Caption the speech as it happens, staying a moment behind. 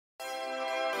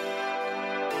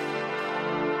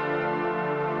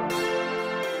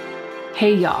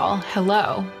Hey y'all,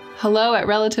 hello. Hello at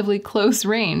relatively close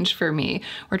range for me.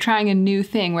 We're trying a new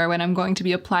thing where when I'm going to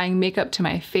be applying makeup to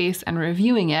my face and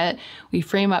reviewing it, we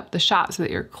frame up the shot so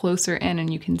that you're closer in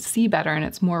and you can see better and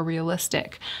it's more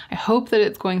realistic. I hope that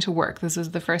it's going to work. This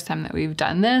is the first time that we've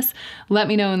done this. Let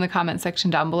me know in the comment section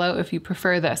down below if you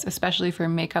prefer this, especially for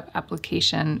makeup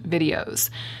application videos.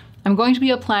 I'm going to be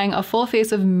applying a full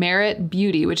face of Merit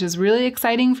Beauty, which is really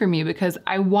exciting for me because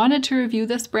I wanted to review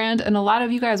this brand and a lot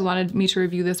of you guys wanted me to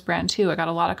review this brand too. I got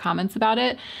a lot of comments about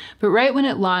it, but right when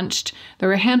it launched, there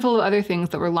were a handful of other things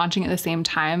that were launching at the same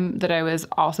time that I was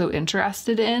also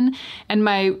interested in. And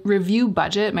my review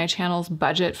budget, my channel's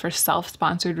budget for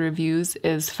self-sponsored reviews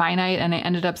is finite, and I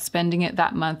ended up spending it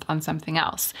that month on something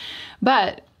else.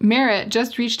 But Merit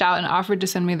just reached out and offered to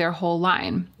send me their whole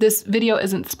line. This video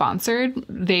isn't sponsored.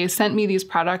 They sent me these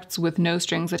products with no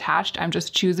strings attached. I'm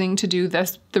just choosing to do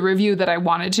the review that I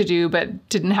wanted to do but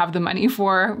didn't have the money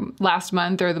for last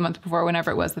month or the month before, whenever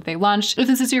it was that they launched. If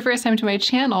this is your first time to my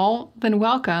channel, then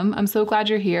welcome. I'm so glad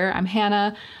you're here. I'm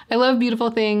Hannah. I love beautiful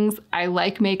things. I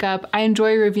like makeup. I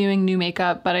enjoy reviewing new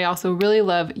makeup, but I also really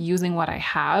love using what I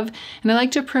have. And I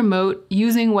like to promote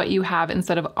using what you have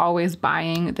instead of always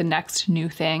buying the next new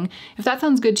thing. If that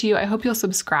sounds good to you, I hope you'll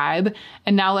subscribe.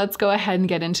 And now let's go ahead and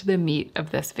get into the meat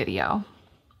of this video.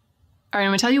 All right, I'm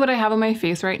gonna tell you what I have on my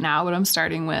face right now, what I'm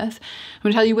starting with. I'm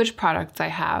gonna tell you which products I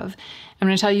have. I'm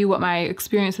gonna tell you what my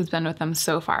experience has been with them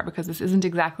so far, because this isn't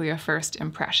exactly a first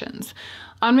impressions.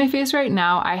 On my face right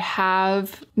now, I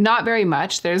have not very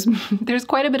much. There's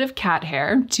quite a bit of cat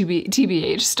hair,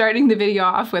 TBH, starting the video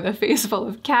off with a face full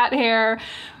of cat hair,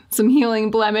 some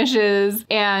healing blemishes,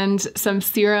 and some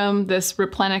serum, this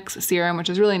Replenix serum, which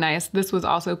is really nice. This was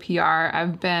also PR.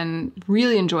 I've been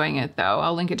really enjoying it though.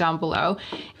 I'll link it down below.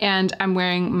 And I'm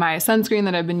wearing my sunscreen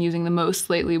that I've been using the most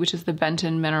lately, which is the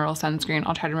Benton Mineral Sunscreen.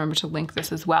 I'll try to remember to link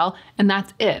this as well. And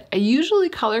that's it. I usually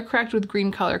color correct with green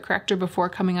color corrector before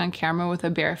coming on camera with a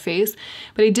bare face,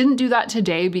 but I didn't do that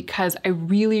today because I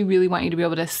really, really want you to be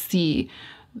able to see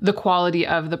the quality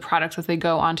of the products as they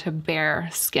go onto bare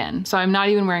skin. So I'm not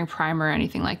even wearing primer or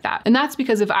anything like that. And that's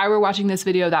because if I were watching this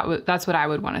video, that's what I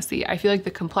would want to see. I feel like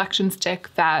the complexion stick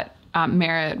that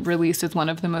Merit released is one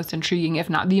of the most intriguing, if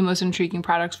not the most intriguing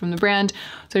products from the brand.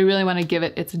 So I really want to give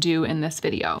it its due in this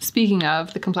video. Speaking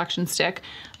of the complexion stick,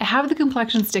 I have the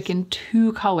complexion stick in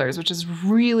 2 colors, which is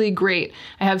really great.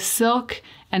 I have Silk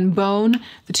and Bone,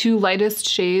 the 2 lightest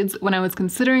shades. When I was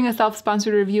considering a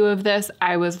self-sponsored review of this,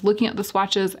 I was looking at the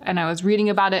swatches and I was reading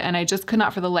about it, and I just could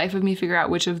not for the life of me figure out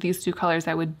which of these 2 colors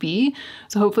I would be.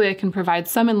 So hopefully I can provide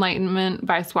some enlightenment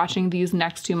by swatching these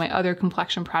next to my other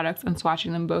complexion products and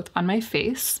swatching them both on my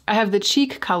face. I have the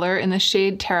cheek color in the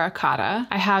shade Terracotta.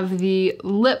 I have the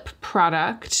lip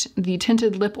product, the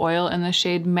tinted lip oil in the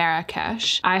shade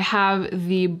Marrakech. I have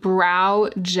the brow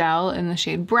gel in the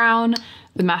shade Brown,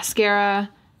 the mascara,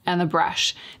 and the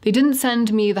brush. They didn't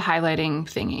send me the highlighting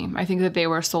thingy. I think that they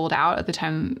were sold out at the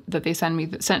time that they sent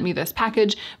me this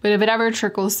package, but if it ever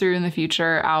trickles through in the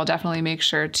future, I'll definitely make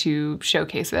sure to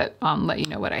showcase it, let you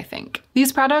know what I think.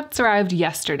 These products arrived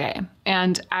yesterday,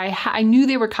 and I knew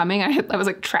they were coming. I was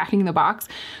like tracking the box.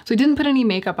 So I didn't put any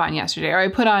makeup on yesterday, or I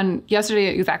put on yesterday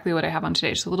exactly what I have on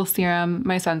today, just a little serum,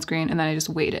 my sunscreen, and then I just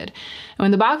waited. And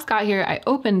when the box got here, I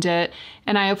opened it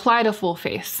and I applied a full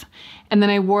face. And then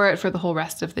I wore it for the whole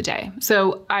rest of the day.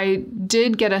 So I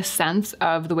did get a sense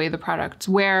of the way the products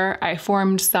wear. I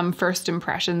formed some first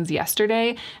impressions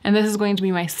yesterday, and this is going to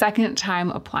be my 2nd time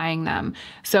applying them.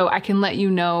 So I can let you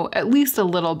know at least a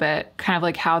little bit, kind of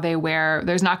like how they wear.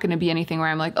 There's not gonna be anything where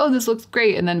I'm like, oh, this looks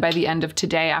great, and then by the end of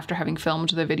today, after having filmed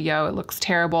the video, it looks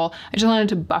terrible. I just wanted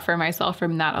to buffer myself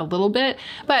from that a little bit.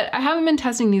 But I haven't been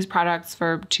testing these products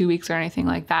for 2 weeks or anything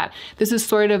like that. This is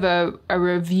sort of a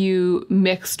review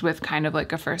mixed with kind of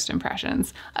like a first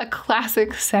impressions, a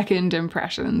classic second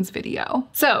impressions video.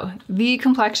 So the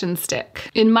complexion stick.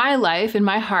 In my life, in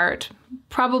my heart,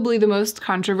 probably the most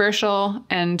controversial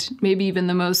and maybe even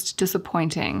the most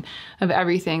disappointing of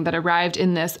everything that arrived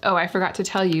in this, oh, I forgot to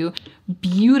tell you,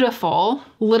 beautiful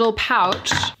little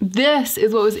pouch. This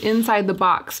is what was inside the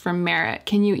box from Merit.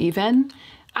 Can you even?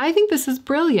 I think this is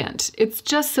brilliant. It's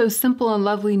just so simple and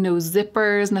lovely, no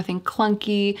zippers, nothing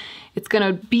clunky. It's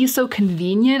gonna be so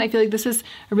convenient. I feel like this is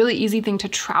a really easy thing to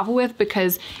travel with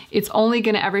because it's only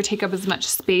gonna ever take up as much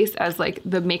space as like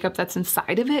the makeup that's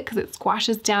inside of it because it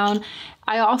squashes down.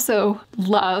 I also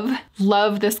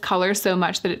love this color so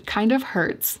much that it kind of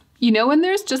hurts You know when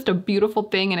there's just a beautiful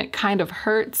thing and it kind of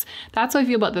hurts? That's how I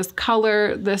feel about this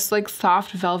color, this like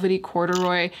soft velvety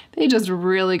corduroy. They just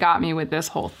really got me with this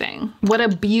whole thing. What a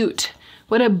beaut.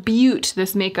 What a beaut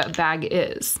this makeup bag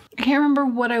is. I can't remember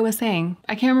what I was saying.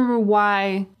 I can't remember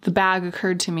why the bag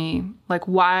occurred to me, like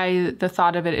why the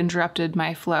thought of it interrupted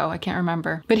my flow. I can't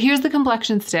remember. But here's the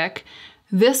complexion stick.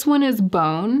 This one is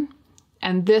bone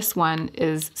and this one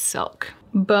is silk.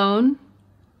 Bone,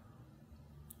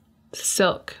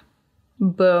 silk.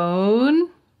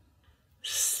 Bone,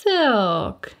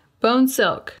 silk, bone,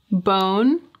 silk,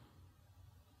 bone.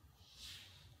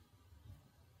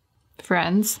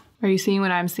 Friends, are you seeing what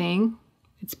I'm seeing?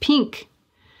 It's pink.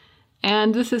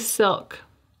 And this is silk.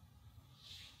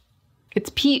 It's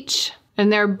peach.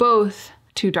 And they're both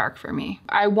too dark for me.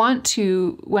 I want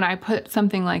to, when I put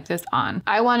something like this on,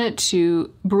 I want it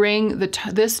to bring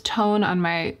this tone on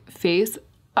my face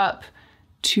up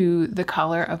to the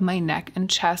color of my neck and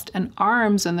chest and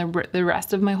arms and the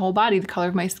rest of my whole body, the color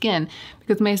of my skin,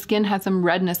 because my skin has some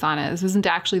redness on it. This isn't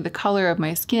actually the color of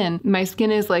my skin. My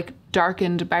skin is like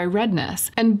darkened by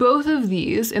redness. And both of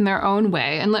these in their own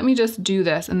way, and let me just do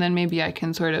this and then maybe I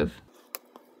can sort of,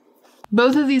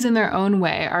 both of these in their own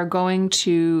way are going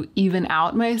to even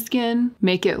out my skin,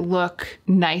 make it look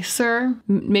nicer,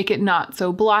 make it not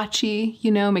so blotchy,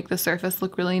 you know, make the surface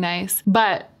look really nice.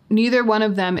 But neither one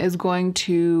of them is going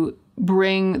to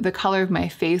bring the color of my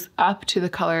face up to the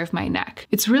color of my neck.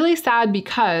 It's really sad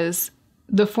because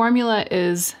the formula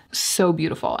is so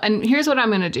beautiful. And here's what I'm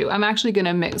gonna do. I'm actually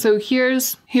gonna mix. So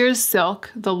here's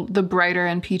silk, the brighter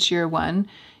and peachier one.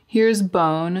 Here's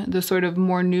bone, the sort of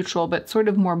more neutral, but sort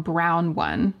of more brown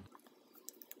one.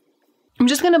 I'm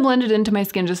just gonna blend it into my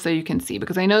skin just so you can see,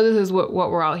 because I know this is what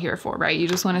we're all here for, right? You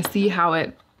just wanna see how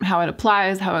it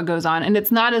applies, how it goes on. And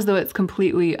it's not as though it's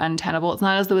completely untenable. It's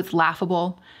not as though it's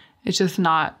laughable. It's just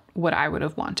not what I would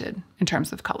have wanted in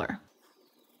terms of color.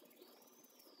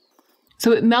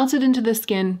 So it melted into the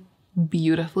skin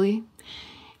beautifully.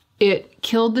 It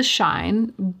killed the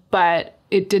shine, but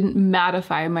it didn't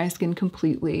mattify my skin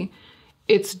completely.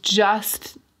 It's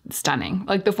just stunning.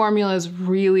 Like the formula is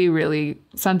really, really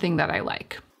something that I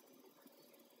like.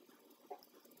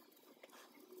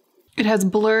 It has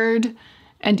blurred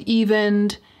and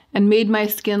evened and made my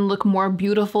skin look more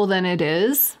beautiful than it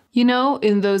is, you know,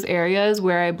 in those areas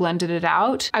where I blended it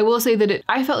out. I will say that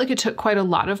I felt like it took quite a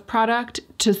lot of product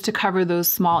just to cover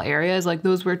those small areas. Like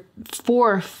those were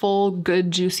 4 full,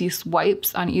 good, juicy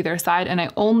swipes on either side, and I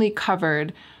only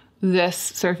covered this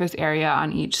surface area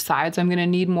on each side. So I'm gonna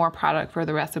need more product for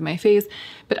the rest of my face.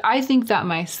 But I think that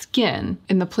my skin,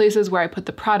 in the places where I put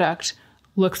the product,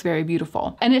 looks very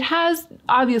beautiful. And it has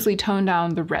obviously toned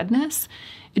down the redness.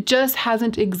 It just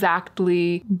hasn't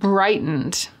exactly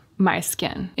brightened my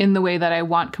skin in the way that I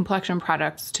want complexion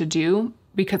products to do,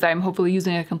 because I'm hopefully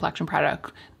using a complexion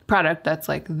product that's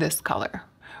like this color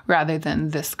rather than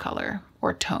this color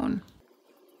or tone.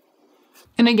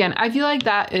 And again, I feel like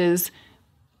that is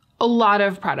a lot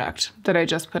of product that I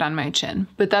just put on my chin,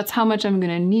 but that's how much I'm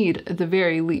gonna need at the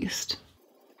very least.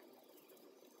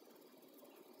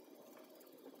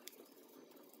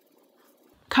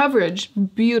 Coverage,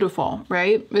 beautiful,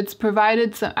 right? It's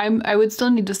provided some, I would still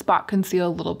need to spot conceal a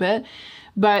little bit,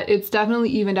 but it's definitely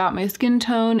evened out my skin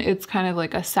tone. It's kind of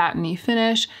like a satiny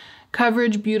finish.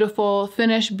 Coverage, beautiful.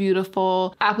 Finish,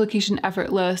 beautiful. Application,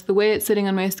 effortless. The way it's sitting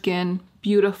on my skin,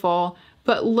 beautiful.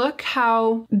 But look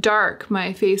how dark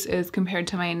my face is compared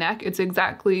to my neck. It's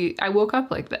exactly, I woke up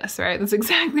like this, right? That's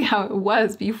exactly how it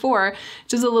was before,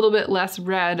 just a little bit less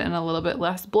red and a little bit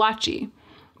less blotchy.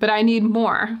 But I need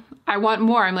more. I want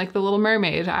more. I'm like the Little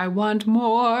Mermaid. I want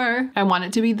more. I want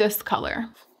it to be this color.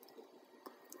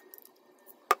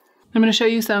 I'm gonna show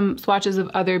you some swatches of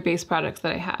other base products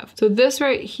that I have. So this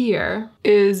right here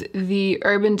is the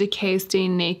Urban Decay Stay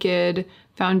Naked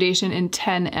Foundation in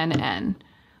 10NN.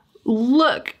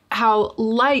 Look how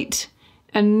light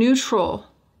and neutral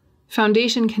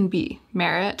foundation can be,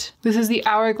 Merit. This is the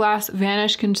Hourglass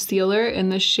Vanish Concealer in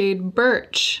the shade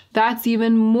Birch. That's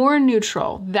even more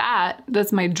neutral.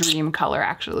 That's my dream color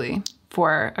actually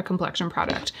for a complexion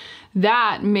product.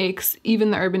 That makes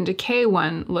even the Urban Decay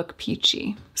one look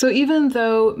peachy. So even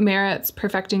though Merit's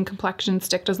Perfecting Complexion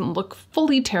Stick doesn't look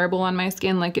fully terrible on my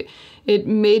skin, like it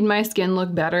made my skin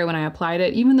look better when I applied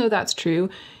it, even though that's true,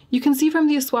 you can see from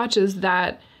these swatches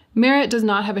that Merit does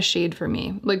not have a shade for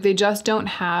me. Like they just don't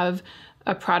have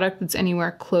a product that's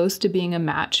anywhere close to being a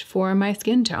match for my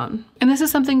skin tone. And this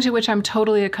is something to which I'm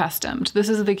totally accustomed. This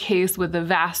is the case with the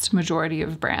vast majority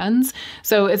of brands.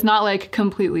 So it's not like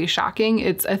completely shocking.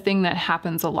 It's a thing that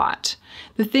happens a lot.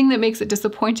 The thing that makes it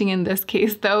disappointing in this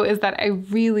case, though, is that I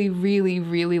really, really,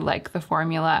 really like the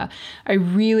formula. I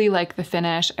really like the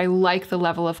finish. I like the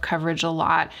level of coverage a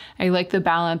lot. I like the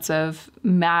balance of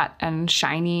matte and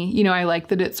shiny. You know, I like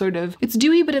that it's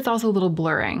dewy, but it's also a little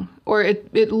blurring. Or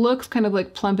it looks kind of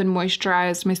like plump and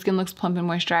moisturized. My skin looks plump and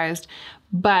moisturized,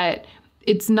 but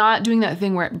it's not doing that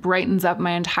thing where it brightens up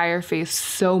my entire face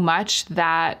so much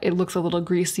that it looks a little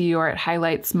greasy or it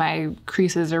highlights my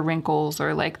creases or wrinkles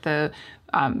or like the,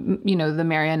 the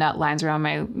marionette lines around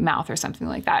my mouth or something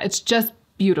like that. It's just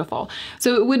beautiful.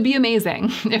 So it would be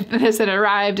amazing if this had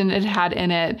arrived and it had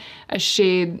in it a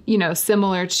shade,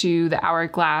 similar to the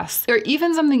Hourglass, or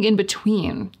even something in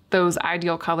between those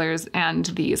ideal colors and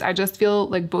these. I just feel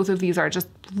like both of these are just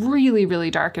really,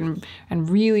 really dark and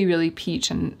really, really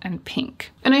peach and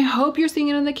pink. And I hope you're seeing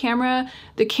it in the camera.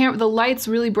 The lights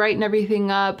really brighten everything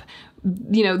up.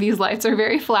 These lights are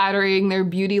very flattering. They're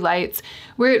beauty lights.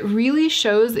 Where it really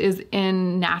shows is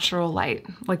in natural light,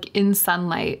 like in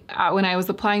sunlight. When I was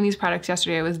applying these products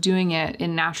yesterday, I was doing it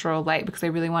in natural light because I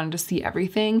really wanted to see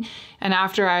everything. And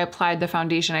after I applied the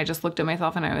foundation, I just looked at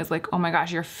myself and I was like, oh my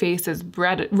gosh, your face is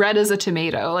red as a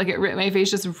tomato. Like my face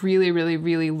just really, really,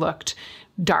 really looked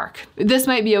dark. This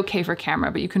might be okay for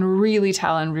camera, but you can really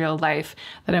tell in real life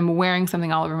that I'm wearing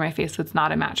something all over my face that's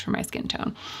not a match for my skin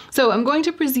tone. So I'm going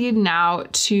to proceed now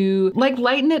to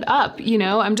lighten it up.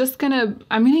 I'm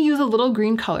gonna use a little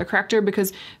green color corrector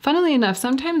because funnily enough,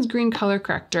 sometimes green color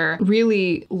corrector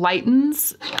really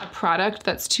lightens a product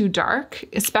that's too dark,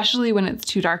 especially when it's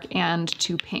too dark and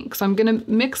too pink. So I'm gonna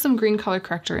mix some green color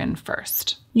corrector in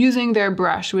first using their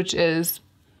brush, which is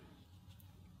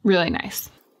really nice.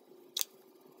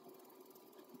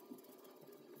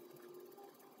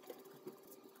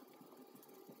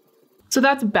 So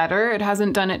that's better. It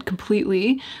hasn't done it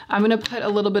completely. I'm gonna put a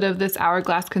little bit of this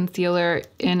Hourglass concealer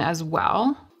in as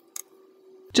well.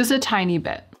 Just a tiny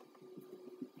bit.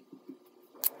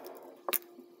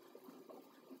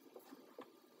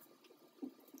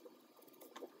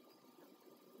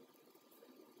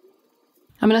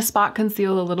 I'm gonna spot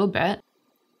conceal a little bit.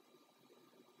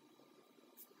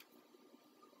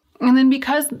 And then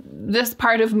because this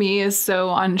part of me is so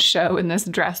on show in this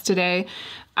dress today,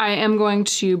 I am going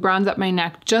to bronze up my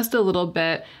neck just a little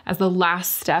bit as the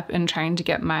last step in trying to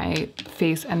get my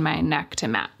face and my neck to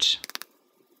match.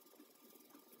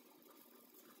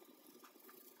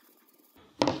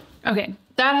 Okay,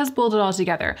 that has pulled it all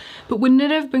together. But wouldn't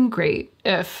it have been great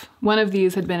if one of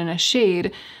these had been in a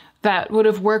shade that would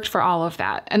have worked for all of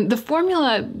that? And the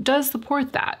formula does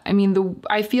support that. I mean,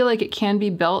 I feel like it can be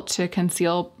built to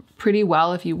conceal pretty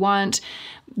well if you want.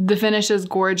 The finish is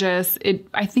gorgeous.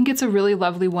 I think it's a really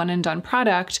lovely one and done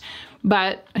product,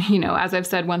 but as I've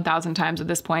said 1,000 times at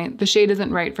this point, the shade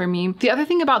isn't right for me. The other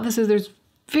thing about this is there's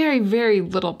very, very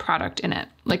little product in it.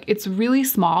 Like it's really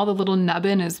small. The little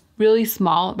nubbin is really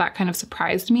small. That kind of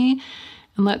surprised me.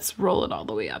 And let's roll it all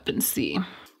the way up and see.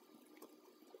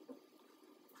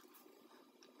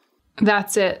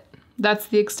 That's it. That's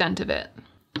the extent of it.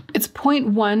 It's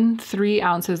 0.13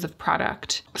 ounces of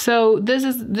product. So this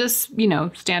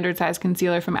standard size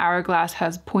concealer from Hourglass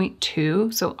has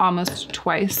 0.2, so almost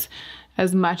twice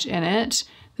as much in it.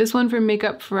 This one from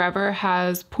Makeup Forever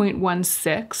has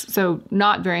 0.16, so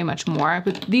not very much more,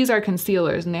 but these are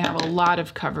concealers and they have a lot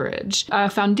of coverage.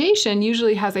 Foundation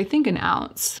usually has, I think, an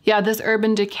ounce. Yeah, this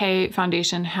Urban Decay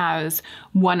foundation has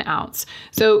 1 ounce.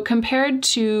 So compared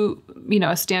to,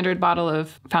 a standard bottle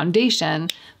of foundation,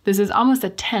 this is almost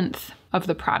 1/10 of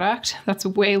the product. That's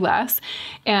way less.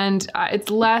 And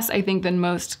it's less, I think, than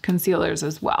most concealers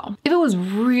as well. If it was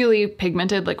really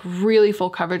pigmented, like really full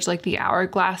coverage, like the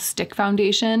Hourglass stick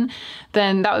foundation,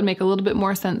 then that would make a little bit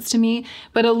more sense to me.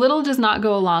 But a little does not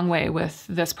go a long way with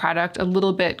this product. A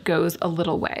little bit goes a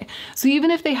little way. So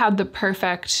even if they had the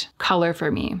perfect color for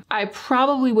me, I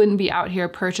probably wouldn't be out here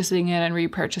purchasing it and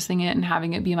repurchasing it and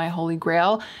having it be my holy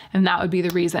grail. And that would be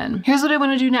the reason. Here's what I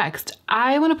want to do next.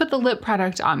 I want to put the lip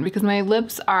product on because my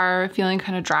lips are feeling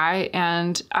kind of dry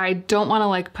and I don't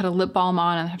want to put a lip balm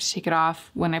on and have to take it off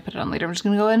when I put it on later. I'm just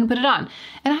gonna go ahead and put it on.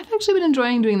 And I've actually been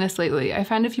enjoying doing this lately. I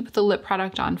find if you put the lip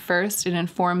product on first, it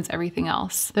informs everything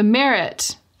else. The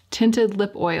Merit Tinted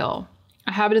Lip Oil.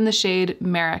 I have it in the shade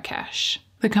Marrakech.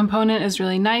 The component is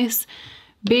really nice.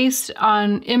 Based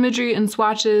on imagery and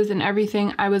swatches and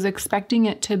everything, I was expecting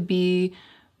it to be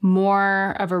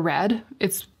more of a red.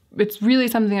 It's really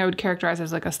something I would characterize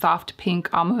as like a soft pink,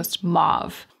 almost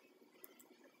mauve.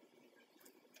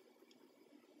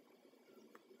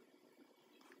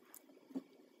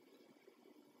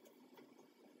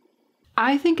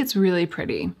 I think it's really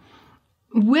pretty.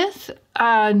 With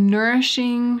a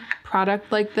nourishing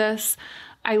product like this,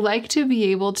 I like to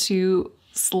be able to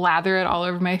slather it all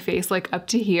over my face, like up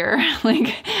to here.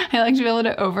 Like I like to be able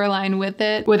to overline with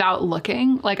it without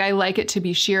looking. Like I like it to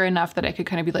be sheer enough that I could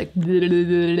kind of be like and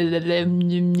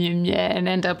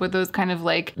end up with those kind of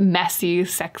like messy,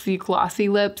 sexy, glossy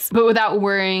lips, but without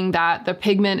worrying that the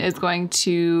pigment is going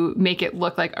to make it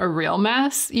look like a real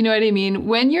mess. You know what I mean?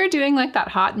 When you're doing like that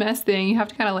hot mess thing, you have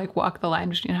to kind of like walk the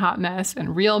line between hot mess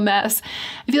and real mess.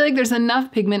 I feel like there's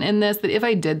enough pigment in this that if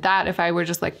I did that, if I were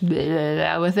just like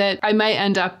with it, I might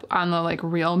end up on the like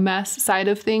real mess side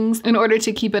of things. In order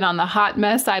to keep it on the hot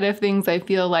mess side of things, I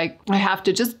feel like I have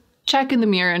to just check in the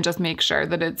mirror and just make sure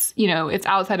that it's, you know, it's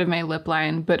outside of my lip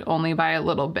line, but only by a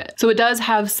little bit. So it does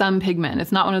have some pigment.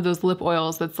 It's not one of those lip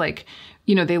oils that's like,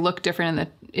 you know, they look different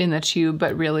in the tube,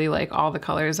 but really like all the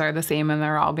colors are the same and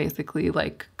they're all basically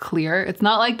like clear. It's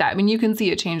not like that. I mean, you can see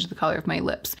it change the color of my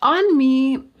lips. On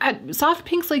me, soft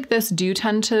pinks like this do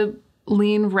tend to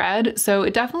lean red. So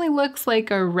it definitely looks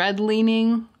like a red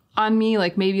leaning on me,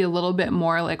 like maybe a little bit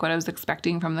more like what I was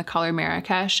expecting from the color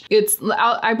Marrakech.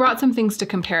 I brought some things to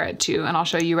compare it to and I'll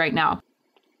show you right now.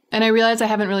 And I realize I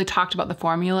haven't really talked about the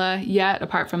formula yet,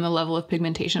 apart from the level of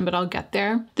pigmentation, but I'll get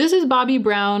there. This is Bobbi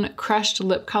Brown Crushed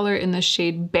Lip Color in the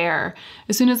shade Bare.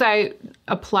 As soon as I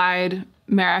applied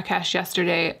Marrakech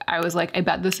yesterday, I was like, I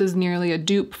bet this is nearly a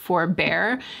dupe for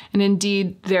Bare. And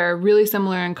indeed, they're really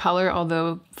similar in color,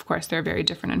 although of course they're very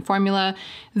different in formula.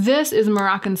 This is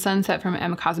Moroccan Sunset from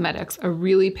M Cosmetics, a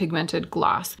really pigmented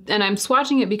gloss. And I'm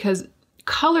swatching it because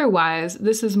color-wise,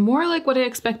 this is more like what I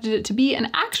expected it to be, and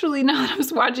actually now that I'm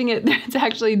swatching it,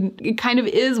 it kind of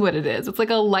is what it is. It's like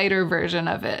a lighter version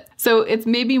of it. So it's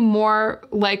maybe more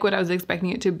like what I was expecting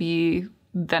it to be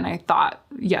than I thought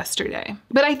yesterday.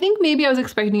 But I think maybe I was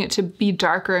expecting it to be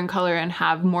darker in color and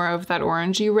have more of that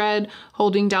orangey red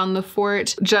holding down the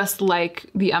fort, just like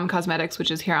the Cosmetics,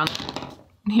 which is here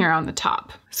on the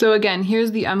top. So again,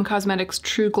 here's the Cosmetics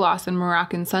True Gloss in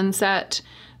Moroccan Sunset.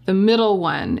 The middle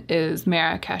one is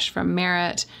Marrakech from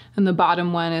Merit, and the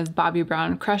bottom one is Bobbi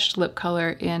Brown Crushed Lip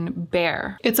Color in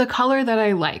Bare. It's a color that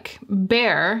I like.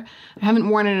 Bare, I haven't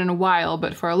worn it in a while,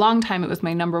 but for a long time it was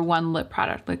my #1 lip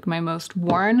product, like my most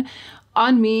worn.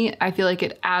 On me, I feel like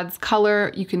it adds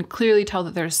color. You can clearly tell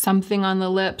that there's something on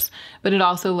the lips, but it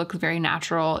also looks very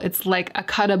natural. It's like a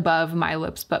cut above my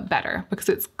lips, but better, because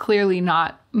it's clearly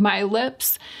not my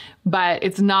lips, but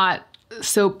it's not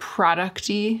so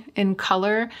product-y in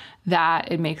color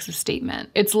that it makes a statement.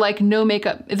 It's like no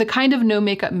makeup, it's a kind of no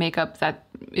makeup that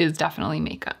is definitely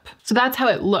makeup. So that's how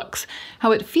it looks.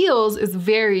 How it feels is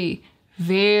very,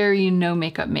 very no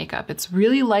makeup. It's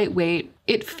really lightweight.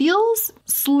 It feels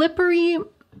slippery,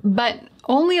 but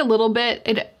only a little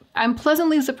bit. I'm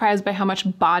pleasantly surprised by how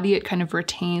much body it kind of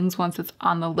retains once it's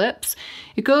on the lips.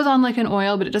 It goes on like an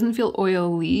oil, but it doesn't feel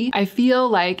oily. I feel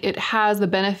like it has the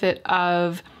benefit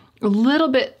of a little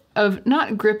bit of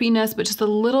not grippiness, but just a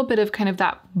little bit of kind of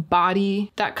that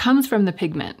body that comes from the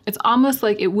pigment. It's almost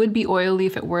like it would be oily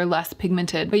if it were less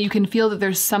pigmented, but you can feel that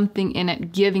there's something in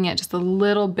it giving it just a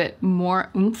little bit more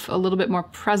oomph, a little bit more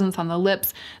presence on the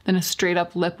lips than a straight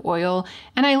up lip oil.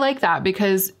 And I like that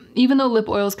because even though lip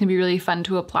oils can be really fun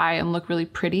to apply and look really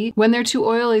pretty, when they're too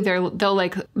oily,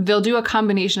 they'll do a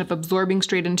combination of absorbing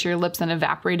straight into your lips and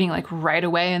evaporating like right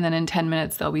away, and then in 10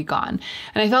 minutes they'll be gone.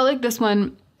 And I felt like this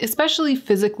one, especially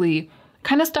physically,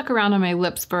 kind of stuck around on my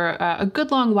lips for a good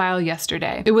long while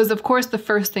yesterday. It was, of course, the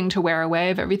first thing to wear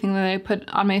away of everything that I put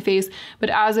on my face,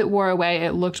 but as it wore away,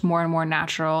 it looked more and more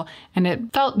natural, and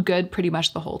it felt good pretty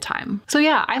much the whole time. So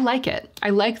yeah, I like it.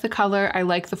 I like the color, I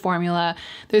like the formula.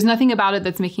 There's nothing about it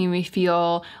that's making me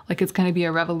feel like it's gonna be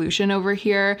a revolution over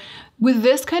here. With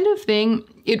this kind of thing,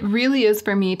 it really is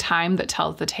for me time that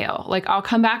tells the tale. Like I'll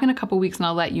come back in a couple weeks and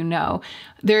I'll let you know.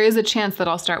 There is a chance that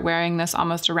I'll start wearing this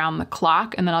almost around the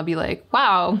clock, and then I'll be like,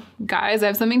 wow, guys, I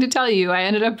have something to tell you. I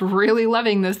ended up really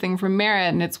loving this thing from Merit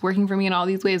and it's working for me in all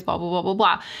these ways, blah, blah, blah, blah,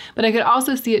 blah. But I could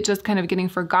also see it just kind of getting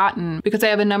forgotten because I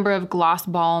have a number of gloss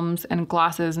balms and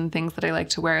glosses and things that I like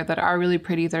to wear that are really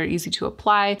pretty, that are easy to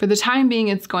apply. For the time being,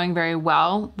 it's going very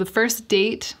well. The first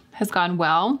date has gone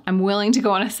well. I'm willing to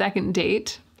go on a second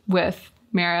date with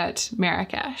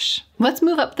Marrakech. Let's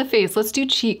move up the face. Let's do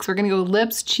cheeks. We're gonna go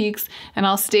lips, cheeks, and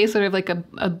I'll stay sort of like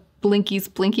a blinky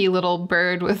splinky little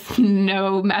bird with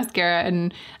no mascara.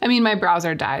 And I mean, my brows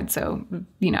are dyed, so,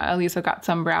 you know, at least I've got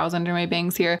some brows under my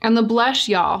bangs here. And the blush,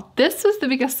 y'all, this was the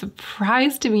biggest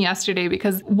surprise to me yesterday,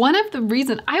 because one of the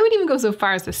reasons, I would even go so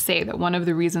far as to say that one of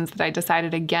the reasons that I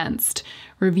decided against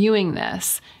reviewing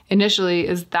this initially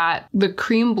is that the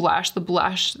cream blush, the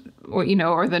blush, or, you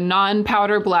know, or the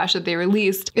non-powder blush that they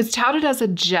released is touted as a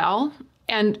gel.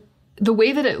 And the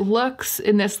way that it looks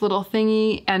in this little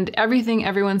thingy and everything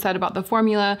everyone said about the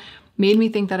formula made me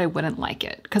think that I wouldn't like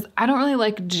it, because I don't really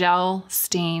like gel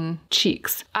stain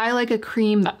cheeks. I like a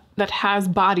cream that has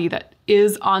body, that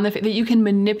is on the face, that you can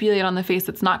manipulate on the face.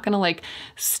 It's not gonna like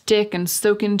stick and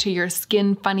soak into your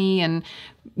skin funny and,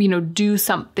 you know, do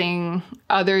something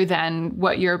other than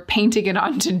what you're painting it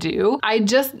on to do. I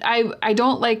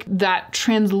don't like that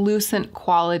translucent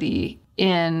quality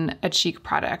in a cheek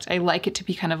product. I like it to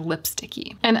be kind of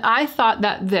lipsticky. And I thought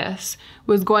that this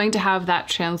was going to have that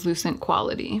translucent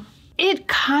quality. It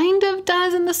kind of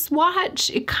does in the swatch.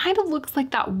 It kind of looks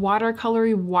like that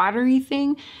watercolory, watery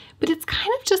thing, but it's kind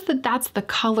of just that that's the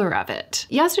color of it.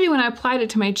 Yesterday when I applied it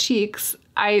to my cheeks,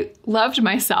 I loved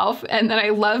myself, and then I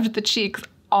loved the cheeks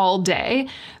all day.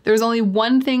 There was only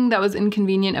one thing that was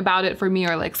inconvenient about it for me,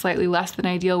 or like slightly less than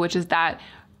ideal, which is that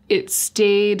it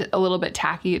stayed a little bit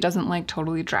tacky. It doesn't like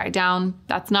totally dry down.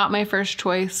 That's not my first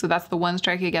choice, so that's the one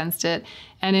strike against it.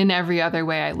 And in every other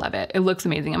way, I love it. It looks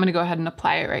amazing. I'm gonna go ahead and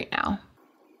apply it right now.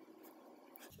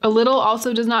 A little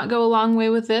also does not go a long way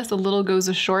with this. A little goes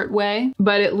a short way,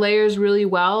 but it layers really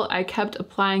well. I kept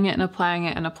applying it and applying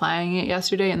it and applying it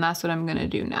yesterday, and that's what I'm gonna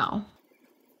do now.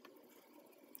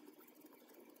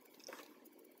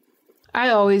 I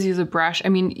always use a brush. I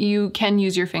mean, you can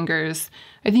use your fingers.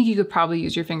 I think you could probably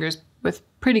use your fingers with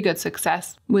pretty good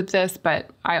success with this, but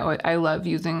I love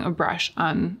using a brush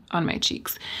on my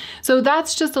cheeks. So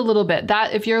that's just a little bit.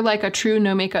 That if you're like a true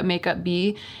no makeup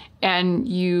bee and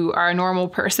you are a normal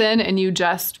person and you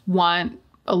just want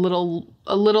a little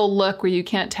look where you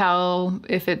can't tell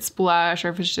if it's blush or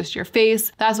if it's just your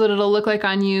face, that's what it'll look like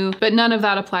on you. But none of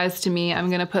that applies to me. I'm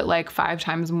gonna put like 5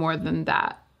 times more than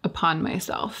that upon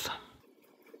myself.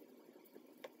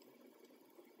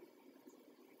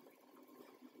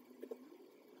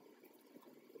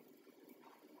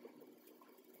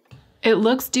 It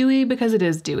looks dewy because it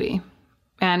is dewy,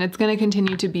 and it's gonna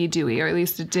continue to be dewy, or at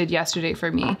least it did yesterday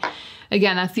for me.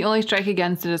 Again, that's the only strike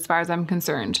against it as far as I'm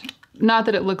concerned. Not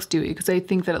that it looks dewy, because I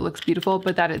think that it looks beautiful,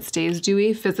 but that it stays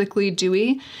dewy, physically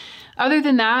dewy. Other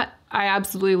than that, I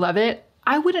absolutely love it.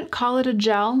 I wouldn't call it a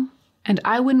gel, and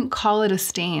I wouldn't call it a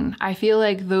stain. I feel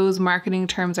like those marketing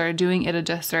terms are doing it a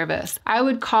disservice. I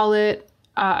would call it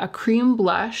a cream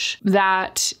blush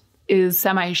that is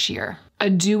semi-sheer,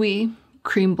 a dewy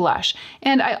cream blush.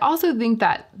 And I also think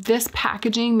that this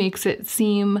packaging makes it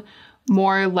seem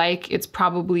more like it's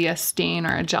probably a stain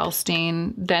or a gel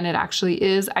stain than it actually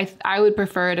is. I would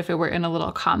prefer it if it were in a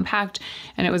little compact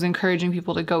and it was encouraging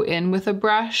people to go in with a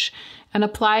brush and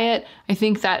apply it. I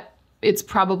think that it's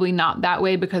probably not that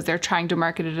way because they're trying to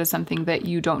market it as something that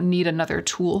you don't need another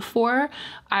tool for.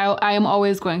 I am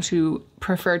always going to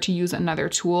prefer to use another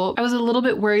tool. I was a little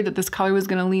bit worried that this color was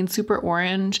gonna lean super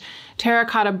orange.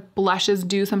 Terracotta blushes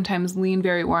do sometimes lean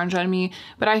very orange on me,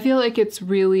 but I feel like it's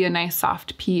really a nice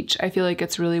soft peach. I feel like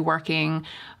it's really working.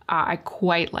 I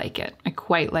quite like it. I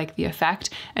quite like the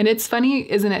effect. And it's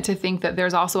funny, isn't it, to think that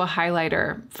there's also a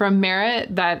highlighter from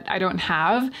Merit that I don't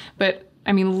have, but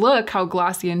I mean, look how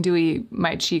glossy and dewy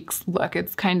my cheeks look.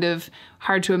 It's kind of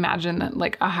hard to imagine that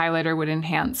like a highlighter would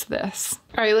enhance this.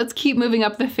 All right, let's keep moving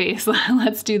up the face.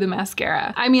 Let's do the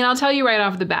mascara. I mean, I'll tell you right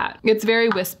off the bat, it's very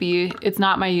wispy. It's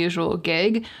not my usual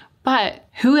gig, but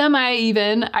who am I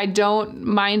even? I don't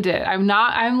mind it.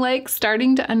 I'm like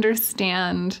starting to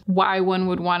understand why one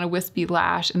would want a wispy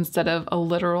lash instead of a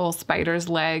literal spider's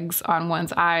legs on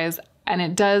one's eyes. And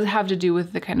it does have to do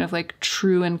with the kind of like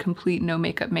true and complete no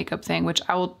makeup thing, which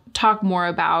I will talk more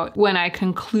about when I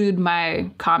conclude my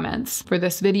comments for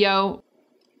this video.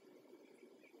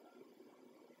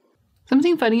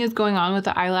 Something funny is going on with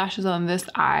the eyelashes on this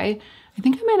eye. I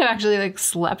think I might have actually like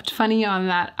slept funny on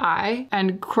that eye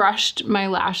and crushed my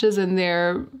lashes, and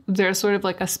there's sort of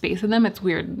like a space in them. It's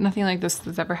weird. Nothing like this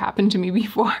has ever happened to me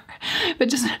before. But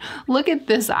just look at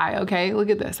this eye, okay? Look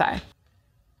at this eye.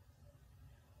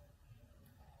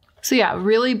 So yeah,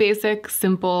 really basic,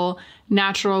 simple,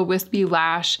 natural, wispy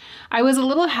lash. I was a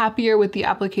little happier with the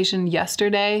application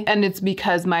yesterday, and it's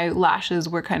because my lashes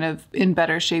were kind of in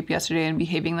better shape yesterday and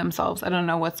behaving themselves. I don't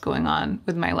know what's going on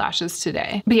with my lashes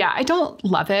today. But yeah, I don't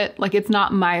love it. Like, it's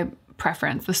not my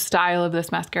preference. The style of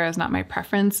this mascara is not my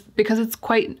preference because it's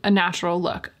quite a natural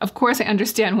look. Of course, I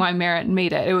understand why Merit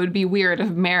made it. It would be weird if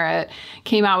Merit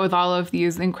came out with all of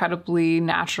these incredibly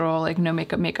natural, like no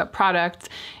makeup products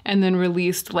and then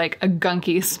released like a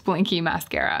gunky, splinky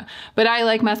mascara. But I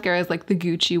like mascaras like the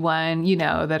Gucci one, you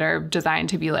know, that are designed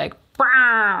to be like,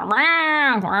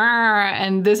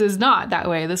 and this is not that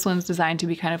way. This one's designed to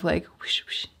be kind of like whoosh,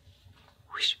 whoosh,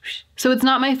 whoosh, whoosh. So it's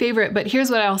not my favorite, but here's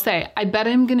what I'll say. I bet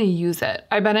I'm gonna use it.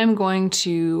 I bet I'm going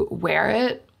to wear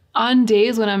it on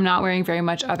days when I'm not wearing very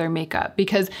much other makeup,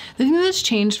 because the thing that's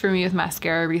changed for me with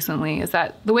mascara recently is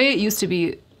that the way it used to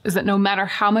be is that no matter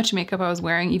how much makeup I was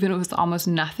wearing, even if it was almost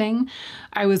nothing,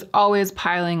 I was always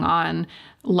piling on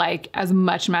like as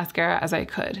much mascara as I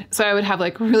could. So I would have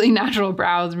like really natural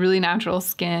brows, really natural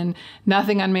skin,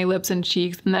 nothing on my lips and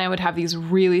cheeks, and then I would have these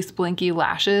really splinky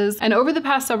lashes. And over the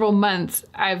past several months,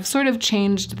 I've sort of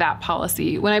changed that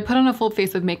policy. When I put on a full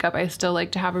face of makeup, I still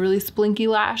like to have a really splinky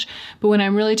lash, but when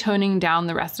I'm really toning down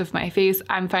the rest of my face,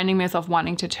 I'm finding myself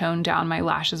wanting to tone down my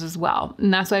lashes as well.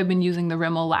 And that's why I've been using the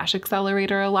Rimmel Lash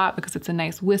Accelerator a lot, because it's a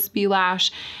nice wispy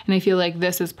lash, and I feel like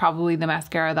this is probably the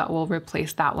mascara that will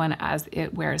replace that one as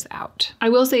it wears out. I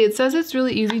will say it says it's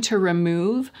really easy to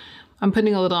remove. I'm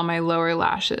putting a little on my lower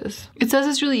lashes. It says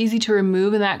it's really easy to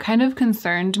remove, and that kind of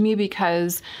concerned me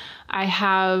because I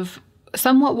have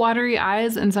somewhat watery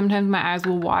eyes, and sometimes my eyes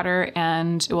will water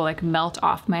and it will like melt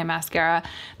off my mascara.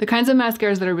 The kinds of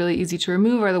mascaras that are really easy to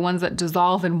remove are the ones that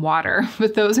dissolve in water,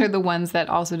 but those are the ones that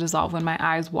also dissolve when my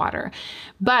eyes water.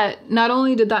 But not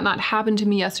only did that not happen to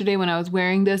me yesterday when I was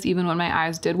wearing this, even when my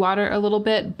eyes did water a little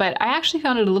bit, but I actually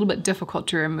found it a little bit difficult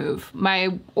to remove.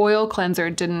 My oil cleanser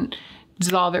didn't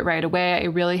dissolve it right away. I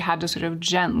really had to sort of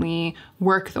gently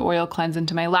work the oil cleanse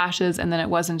into my lashes, and then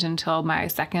it wasn't until my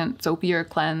second soapier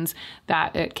cleanse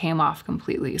that it came off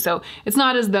completely. So it's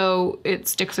not as though it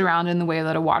sticks around in the way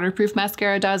that a waterproof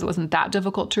mascara does. It wasn't that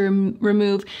difficult to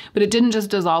remove, but it didn't just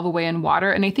dissolve away in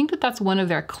water, and I think that that's one of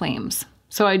their claims.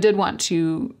 So I did want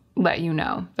to let you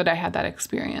know that I had that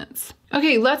experience.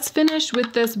 Okay, let's finish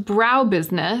with this brow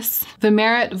business, the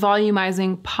Merit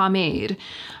Volumizing Pomade.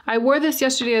 I wore this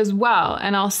yesterday as well,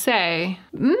 and I'll say,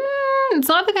 it's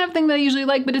not the kind of thing that I usually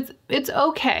like, but it's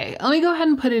okay. Let me go ahead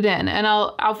and put it in, and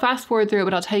I'll fast forward through it,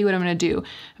 but I'll tell you what I'm gonna do.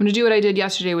 I'm gonna do what I did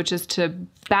yesterday, which is to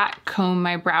back comb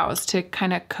my brows to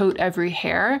kind of coat every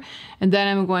hair, and then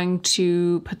I'm going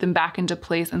to put them back into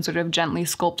place and sort of gently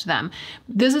sculpt them.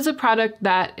 This is a product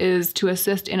that is to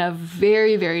assist in a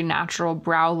very, very natural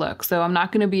brow look. So I'm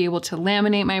not gonna be able to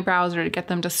laminate my brows or to get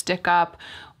them to stick up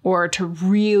or to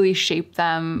really shape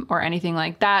them or anything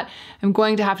like that. I'm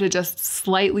going to have to just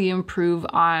slightly improve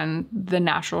on the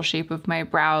natural shape of my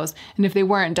brows. And if they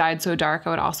weren't dyed so dark, I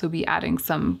would also be adding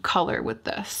some color with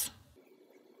this.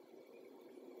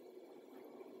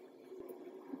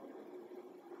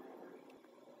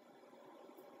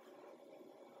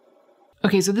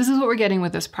 Okay, so this is what we're getting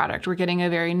with this product. We're getting a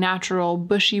very natural,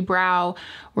 bushy brow.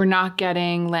 We're not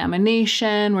getting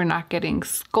lamination. We're not getting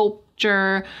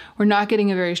sculpture. We're not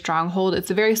getting a very strong hold. It's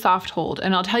a very soft hold.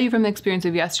 And I'll tell you from the experience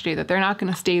of yesterday that they're not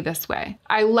gonna stay this way.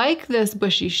 I like this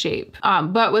bushy shape,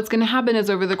 but what's gonna happen is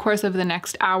over the course of the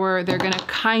next hour, they're gonna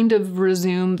kind of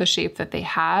resume the shape that they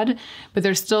had, but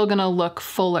they're still gonna look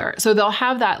fuller. So they'll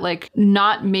have that like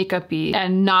not makeup-y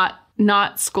and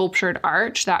not sculptured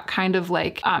arch, that kind of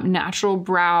like natural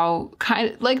brow,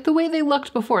 kind of like the way they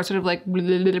looked before, sort of like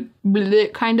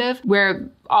kind of, where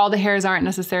all the hairs aren't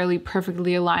necessarily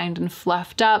perfectly aligned and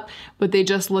fluffed up, but they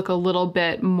just look a little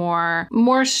bit more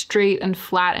straight and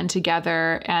flat and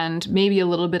together and maybe a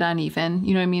little bit uneven,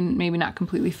 you know what I mean? Maybe not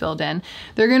completely filled in.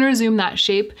 They're gonna resume that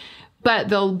shape, but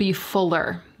they'll be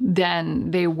fuller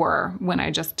than they were when I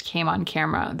just came on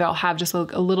camera. They'll have just a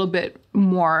little bit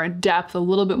more depth, a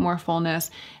little bit more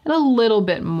fullness, and a little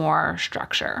bit more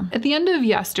structure. At the end of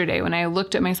yesterday, when I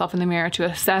looked at myself in the mirror to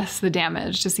assess the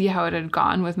damage, to see how it had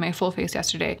gone with my full face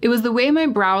yesterday, it was the way my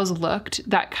brows looked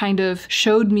that kind of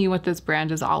showed me what this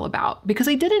brand is all about, because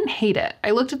I didn't hate it.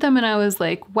 I looked at them and I was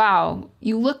like, wow,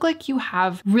 you look like you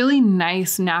have really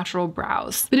nice natural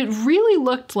brows. But it really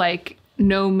looked like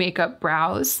no makeup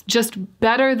brows, just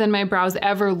better than my brows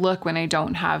ever look when I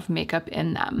don't have makeup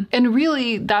in them. And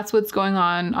really that's what's going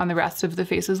on the rest of the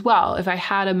face as well. If I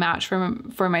had a match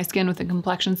for my skin with a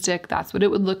complexion stick, that's what it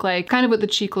would look like. Kind of what the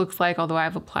cheek looks like, although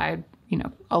I've applied, you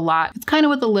know, a lot. It's kind of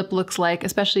what the lip looks like,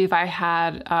 especially if I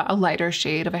had a lighter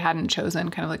shade, if I hadn't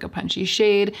chosen kind of like a punchy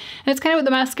shade. And it's kind of what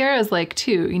the mascara is like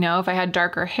too. You know, if I had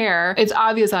darker hair, it's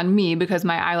obvious on me because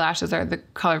my eyelashes are the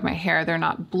color of my hair. They're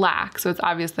not black. So it's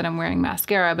obvious that I'm wearing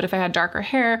mascara. But if I had darker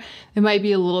hair, it might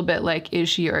be a little bit like, is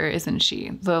she or isn't she?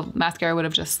 The mascara would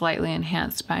have just slightly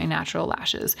enhanced my natural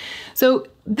lashes. So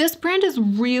this brand is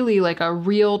really like a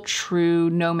real, true,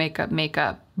 no makeup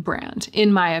brand,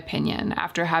 in my opinion,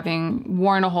 after having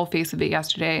worn a whole face of it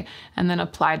yesterday and then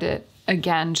applied it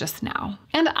again just now.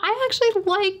 And I actually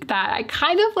like that. I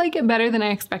kind of like it better than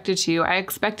I expected to. I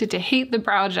expected to hate the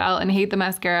brow gel and hate the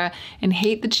mascara and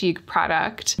hate the cheek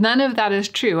product. None of that is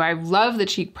true. I love the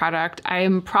cheek product. I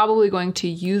am probably going to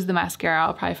use the mascara.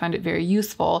 I'll probably find it very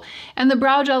useful. And the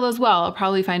brow gel as well. I'll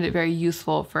probably find it very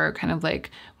useful for kind of like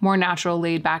more natural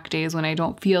laid back days when I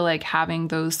don't feel like having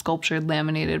those sculptured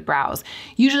laminated brows.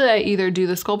 Usually I either do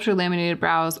the sculptured laminated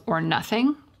brows or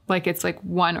nothing. Like it's like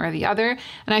one or the other.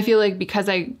 And I feel like because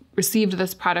I received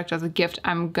this product as a gift,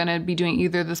 I'm gonna be doing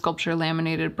either the sculpture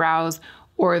laminated brows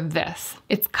or this.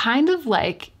 It's kind of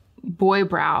like boy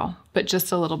brow, but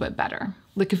just a little bit better.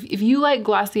 Like if you like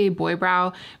Glossier boy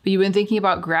brow, but you've been thinking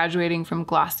about graduating from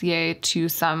Glossier to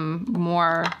some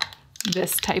more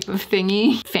this type of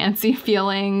thingy, fancy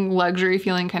feeling, luxury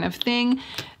feeling kind of thing,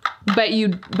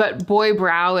 but boy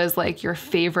brow is like your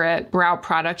favorite brow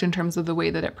product in terms of the way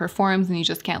that it performs and you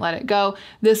just can't let it go,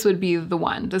 this would be the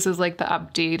one. This is like the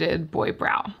updated boy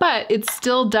brow. But it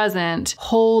still doesn't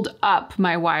hold up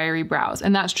my wiry brows.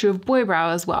 And that's true of boy brow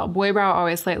as well. Boy brow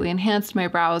always slightly enhanced my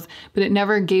brows, but it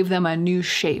never gave them a new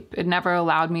shape. It never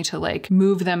allowed me to like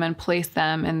move them and place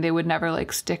them, and they would never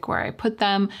like stick where I put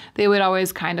them. They would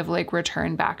always kind of like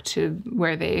return back to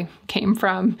where they came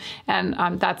from.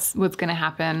 And that's what's gonna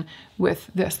happen with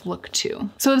this look too.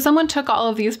 So if someone took all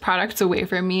of these products away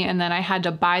from me and then I had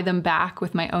to buy them back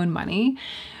with my own money,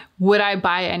 would I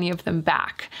buy any of them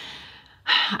back?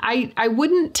 I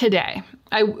wouldn't today.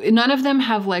 None of them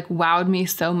have like wowed me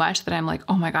so much that I'm like,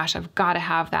 oh my gosh, I've got to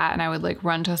have that. And I would like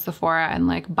run to Sephora and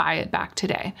like buy it back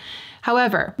today.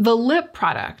 However, the lip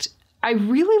product, I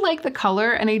really like the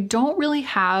color and I don't really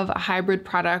have a hybrid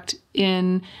product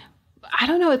in, I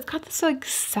don't know, it's got this like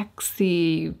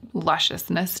sexy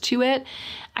lusciousness to it.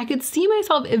 I could see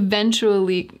myself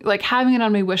eventually like having it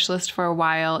on my wish list for a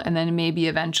while and then maybe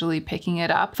eventually picking it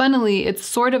up. Funnily, it's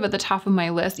sort of at the top of my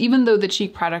list, even though the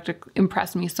cheek product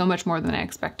impressed me so much more than I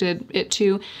expected it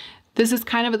to. This is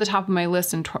kind of at the top of my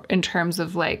list in terms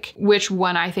of like which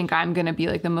one I think I'm gonna be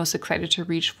like the most excited to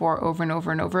reach for over and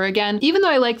over and over again. Even though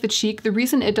I like the cheek, the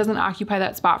reason it doesn't occupy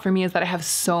that spot for me is that I have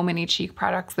so many cheek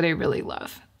products that I really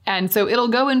love. And so it'll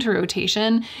go into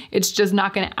rotation. It's just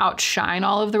not going to outshine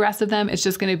all of the rest of them. It's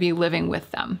just going to be living with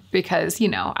them because, you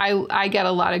know, I get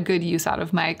a lot of good use out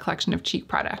of my collection of cheek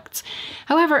products.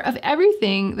 However, of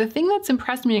everything, the thing that's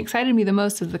impressed me and excited me the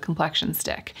most is the complexion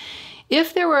stick.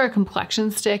 If there were a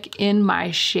complexion stick in my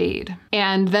shade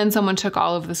and then someone took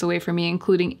all of this away from me,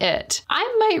 including it,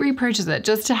 I might repurchase it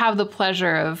just to have the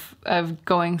pleasure of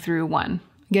going through one,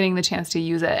 getting the chance to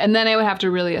use it. And then I would have to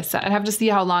really assess, I'd have to see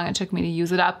how long it took me to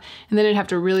use it up. And then I'd have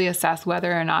to really assess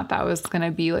whether or not that was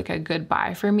gonna be like a good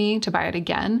buy for me to buy it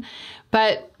again.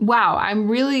 But wow, I'm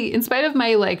really, in spite of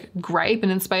my like gripe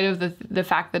and in spite of the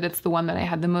fact that it's the one that I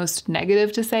had the most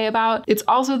negative to say about, it's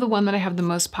also the one that I have the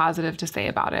most positive to say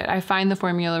about it. I find the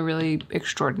formula really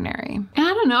extraordinary. And I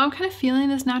don't know, I'm kind of feeling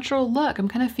this natural look. I'm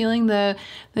kind of feeling the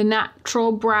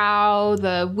natural brow,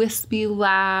 the wispy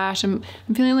lash. I'm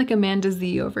feeling like Amanda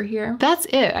Z over here. That's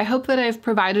it. I hope that I've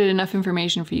provided enough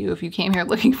information for you if you came here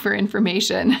looking for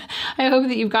information. I hope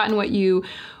that you've gotten what you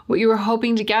were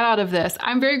hoping to get out of this.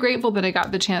 I'm very grateful that I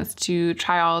got the chance to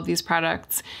try all of these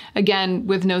products, again,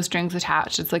 with no strings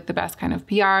attached. It's like the best kind of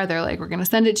PR. They're like, we're gonna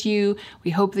send it to you. We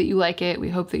hope that you like it. We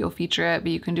hope that you'll feature it,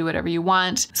 but you can do whatever you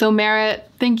want. So Merit,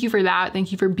 thank you for that.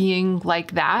 Thank you for being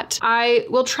like that. I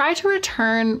will try to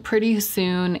return pretty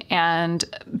soon and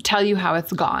tell you how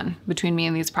it's gone between me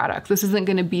and these products. This isn't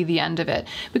gonna be the end of it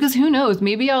because who knows,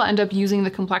 maybe I'll end up using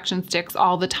the complexion sticks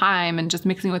all the time and just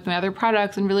mixing with my other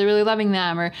products and really, really loving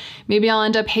them, or maybe I'll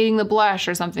end up hating the blush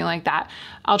or something like that.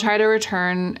 I'll try to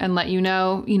return and let you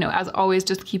know. You know, as always,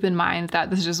 just keep in mind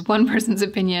that this is just one person's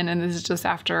opinion and this is just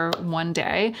after one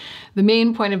day. The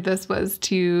main point of this was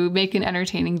to make an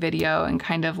entertaining video and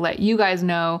kind of let you guys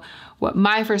know what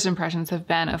my first impressions have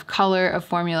been of color, of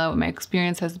formula, what my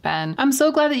experience has been. I'm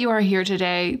so glad that you are here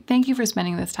today. Thank you for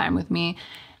spending this time with me.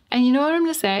 And you know what I'm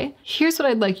gonna say? Here's what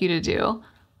I'd like you to do.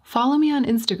 Follow me on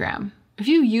Instagram. If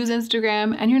you use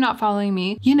Instagram and you're not following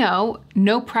me, you know,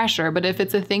 no pressure, but if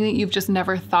it's a thing that you've just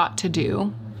never thought to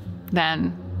do,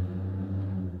 then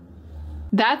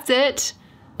That's it.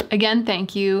 Again,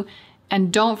 thank you.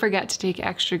 And don't forget to take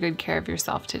extra good care of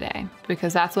yourself today,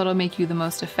 because that's what'll make you the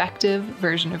most effective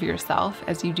version of yourself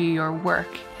as you do your work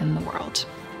in the world.